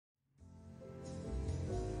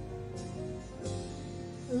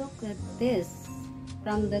at this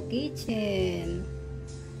from the kitchen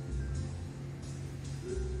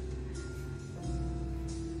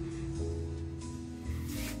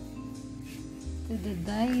to the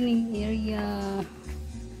dining area.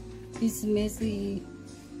 It's messy.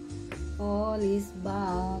 All his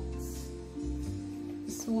box.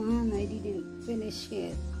 This one I didn't finish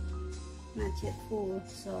it. Not yet full,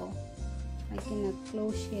 so I cannot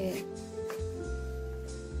close it.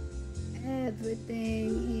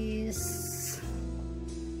 Everything is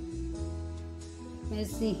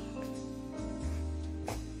messy.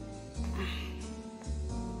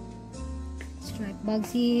 Stripe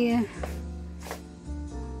bags here.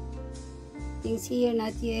 Things here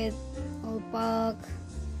not yet all packed.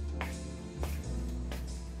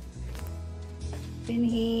 In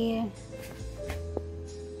here.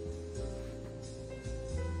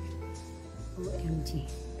 OMG.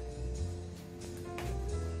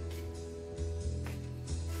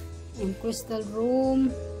 And crystal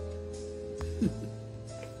room.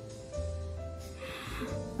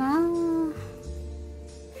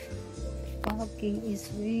 Packing is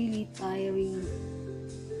really tiring.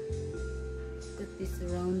 Look at the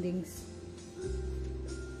surroundings.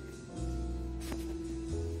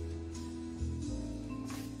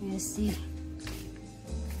 Messy.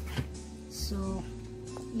 So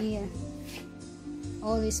yeah,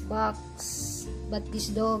 all this box, but this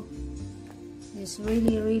dog is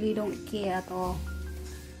really don't care at all.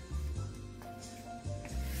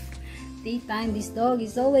 Daytime this dog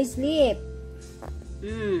is always asleep.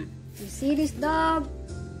 You see this dog?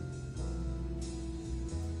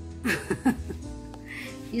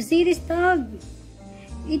 You see this dog?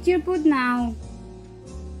 Eat your food now.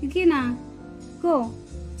 You can go.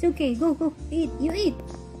 It's okay. Go. Eat. You eat.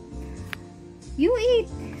 You eat.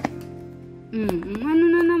 Ano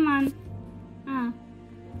na naman?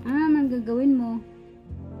 Ano naman gagawin mo?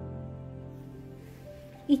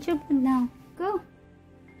 Eat your food now. Go.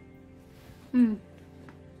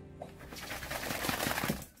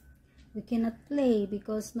 We cannot play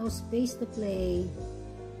because no space to play.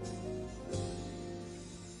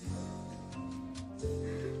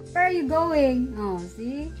 Where are you going? Oh,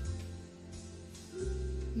 see?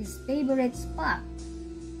 His favorite spot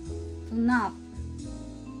to nap.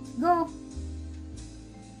 Go.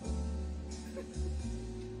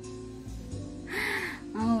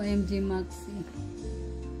 OMG Maxi.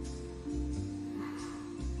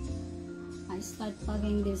 I start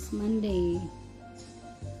packing this Monday.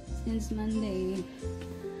 Since Monday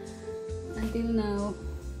until now,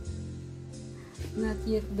 not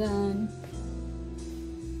yet done.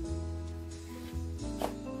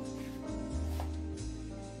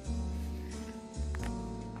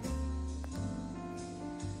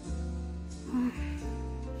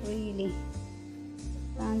 Really,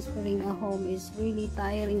 transferring a home is really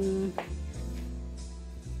tiring.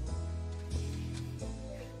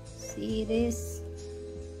 See this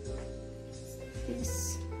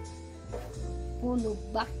full of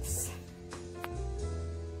box.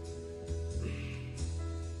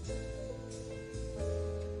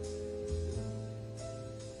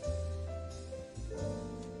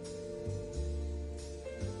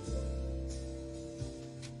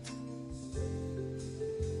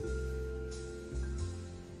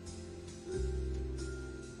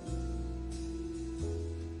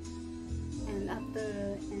 And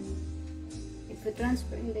if we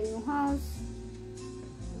transfer in the new house,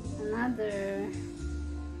 another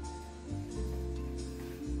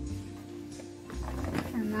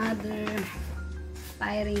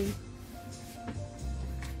tiring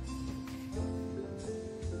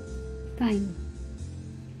time,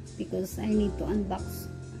 because I need to unbox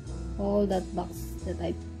all that box that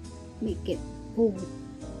I make it full.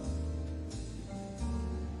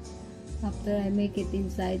 After I make it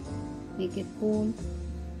inside, make it full,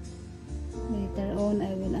 later on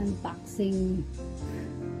I will unboxing.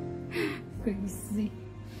 Crazy,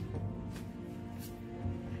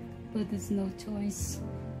 but it's no choice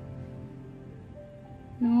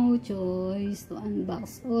to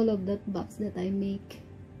unbox all of that box that I make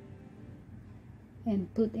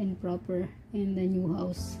and put in proper in the new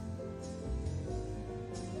house.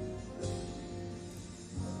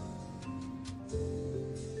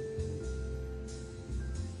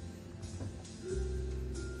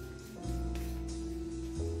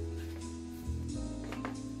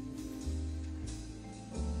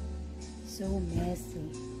 So messy.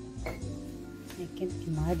 I can't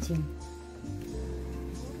imagine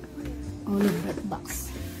all of that box.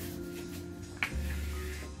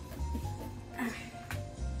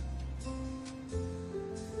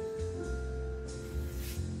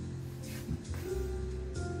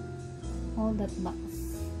 All that box.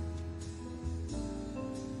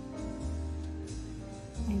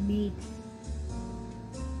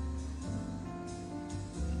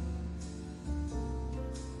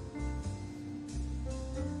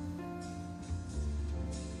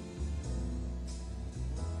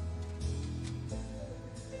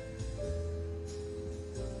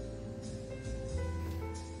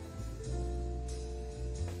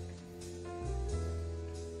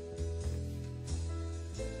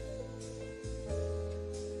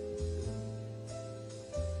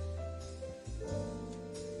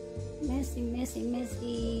 Messy, messy,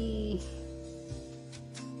 messy.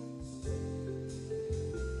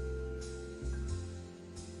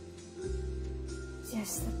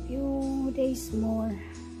 Just a few days more.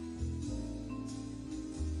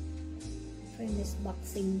 Friend is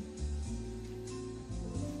boxing.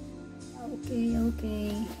 Okay,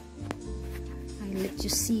 okay. I'll let you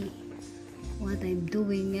see what I'm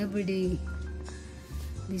doing every day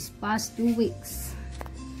these past 2 weeks.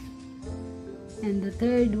 And the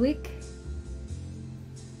 3rd week,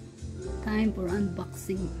 time for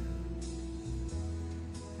unboxing.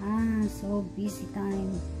 So busy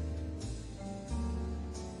time.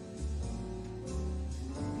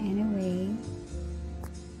 Anyway,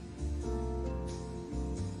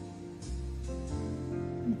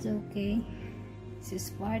 it's okay. This is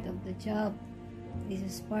part of the job. This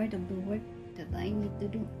is part of the work that I need to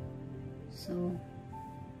do. So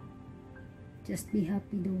just be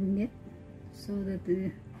happy doing it, so that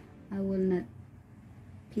I will not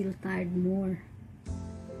feel tired more.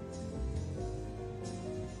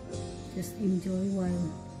 Just enjoy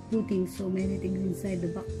while putting so many things inside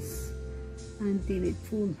the box until it's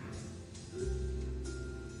full.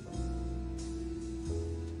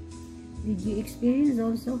 Did you experience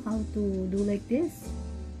also how to do like this?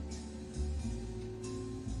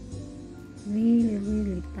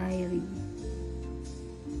 Really tiring.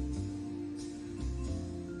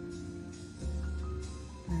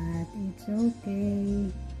 But it's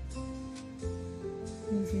okay.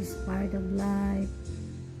 This is part of life.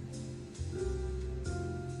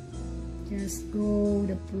 Just go with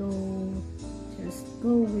the flow. Just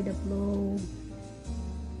go with the flow.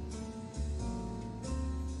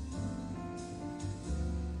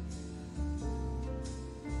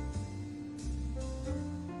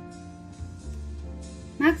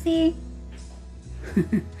 Maxie!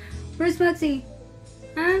 Where's Maxie?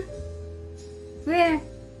 Huh? Where?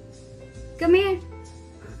 Come here!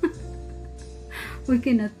 We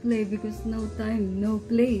cannot play because no time, no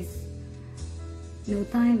place. No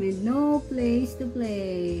time and no place to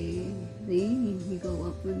play. See? We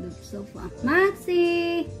go up on the sofa.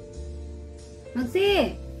 Maxie!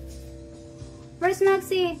 Maxie! Where's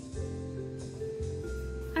Maxie?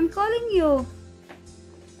 I'm calling you.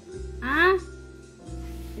 Huh?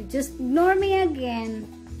 You just ignore me again.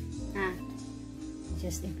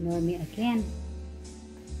 Just ignore me again.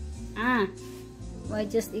 Why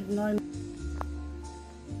just ignore me?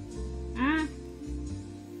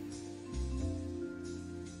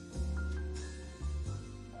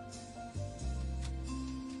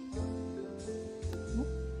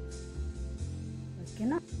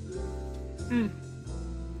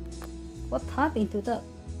 What happened to the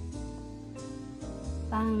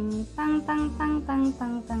tang tang tang tang tang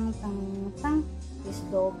tang tang tang tang? This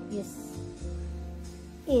dog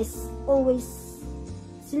is always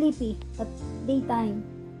sleepy at daytime.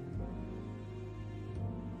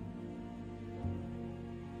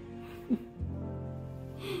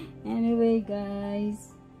 Anyway,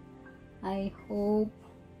 guys, I hope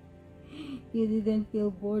you didn't feel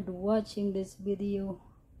bored watching this video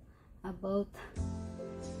about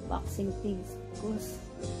boxing things, because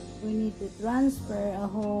we need to transfer a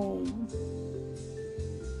home.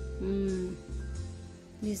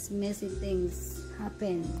 These messy things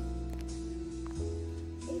happen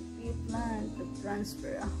if you plan to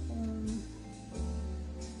transfer a home.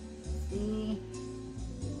 See?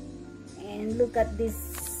 And look at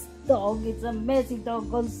this dog. It's a messy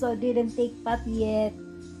dog also. Didn't take bath yet.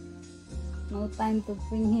 No time to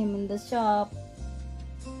bring him in the shop.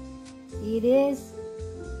 See this?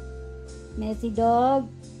 Messy dog.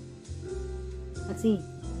 Maxie.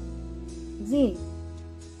 Maxie.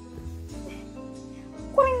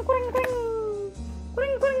 Kring, kring, kring.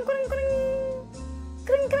 Kring, kring, kring, kring.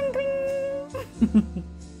 Kring, kring, kring.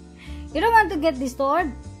 You don't want to get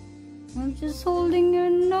disturbed? I'm just holding your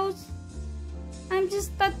nose. I'm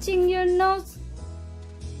just touching your nose.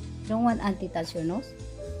 Don't want auntie touch your nose?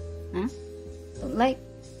 Huh? Don't like?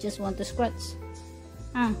 Just want to scratch?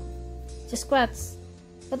 Just scratch.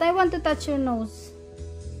 But I want to touch your nose.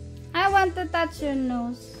 I want to touch your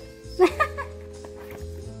nose.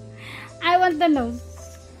 I want the nose.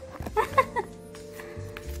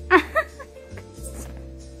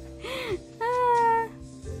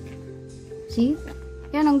 See?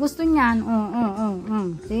 Yan ang gusto niyan.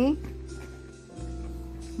 See?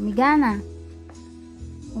 Humiga na.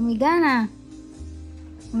 Humiga na.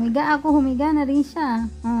 Humiga ako. Humiga na rin siya.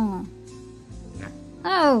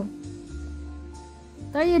 Oh.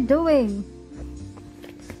 What are you doing?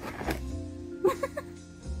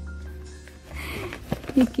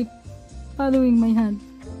 He keep following my hand.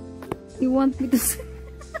 He want me to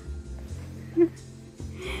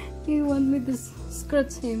You want me to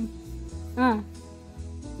scratch him?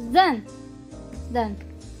 It's done. It's done.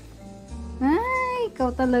 Ay,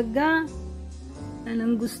 ikaw talaga.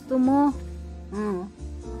 Anong gusto mo?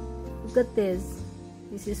 Look at this.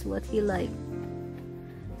 This is what he like.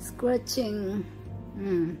 Scratching.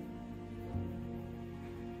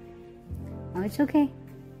 Oh, it's okay.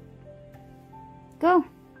 Go.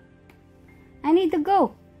 I need to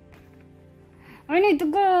go. I need to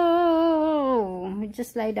go.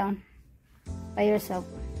 Just lie down by yourself.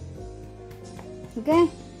 Okay?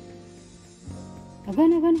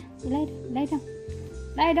 Agana. Lie down.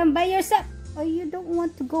 Lie down by yourself. Oh, you don't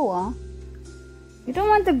want to go, huh? You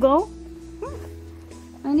don't want to go?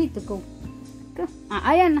 I need to go. Go.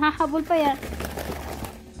 Ayan, hahabol pa yan.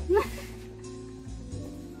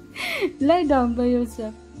 Lie down by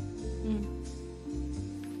yourself.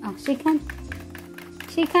 Oh, shake hand.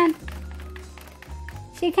 Shake hand.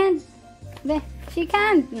 Shake hand. There. Shake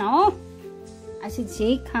hand. No. I said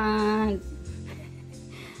shake hand.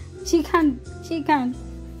 Shake hand. Shake hand.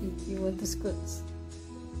 You want to scratch?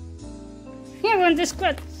 You want to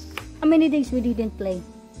scratch? How many days we didn't play?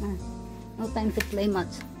 No time to play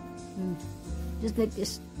much. Just like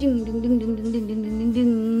this. Ding ding ding ding ding ding ding ding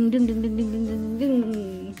ding ding ding ding ding ding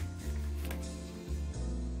ding.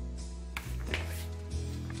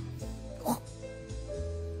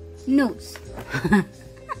 Nose.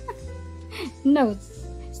 Nose.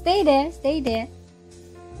 Stay there. Stay there.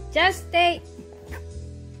 Just stay.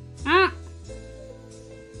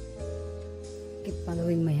 Keep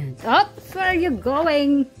following my hand. Oh, where are you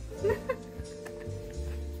going?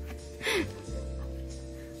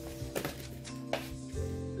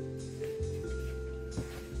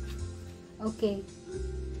 Okay.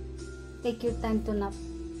 Take your time to nap.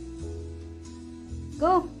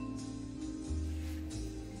 Go.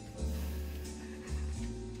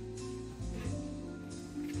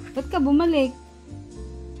 Ba't ka bumalik?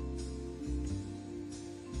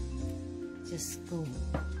 Just go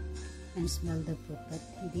and smell the fruit, but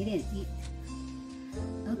he didn't eat.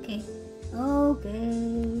 Okay.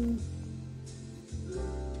 Okay.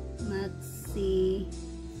 Let's see.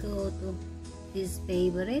 Go to his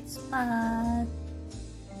favorite spot.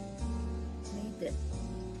 Later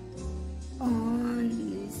on,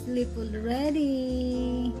 sleep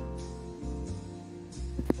already.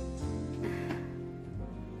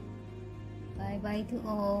 Bye to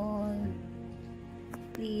all.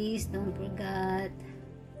 Please don't forget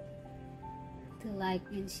to like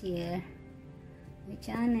and share my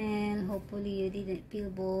channel. Hopefully you didn't feel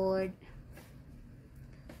bored.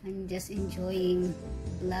 I'm just enjoying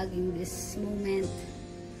vlogging this moment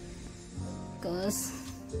because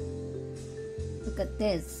look at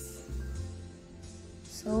this,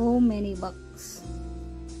 so many bucks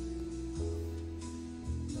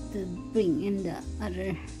to bring in the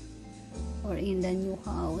other or in the new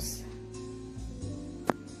house.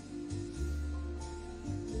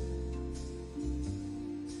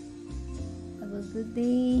 Have a good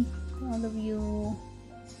day to all of you.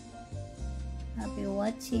 Happy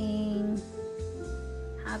watching.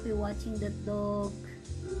 Happy watching the dog.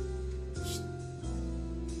 Shh.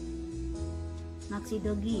 Maxi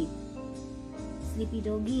doggy. Sleepy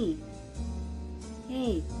doggy.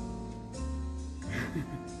 Hey.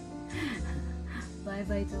 Bye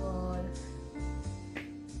bye to all.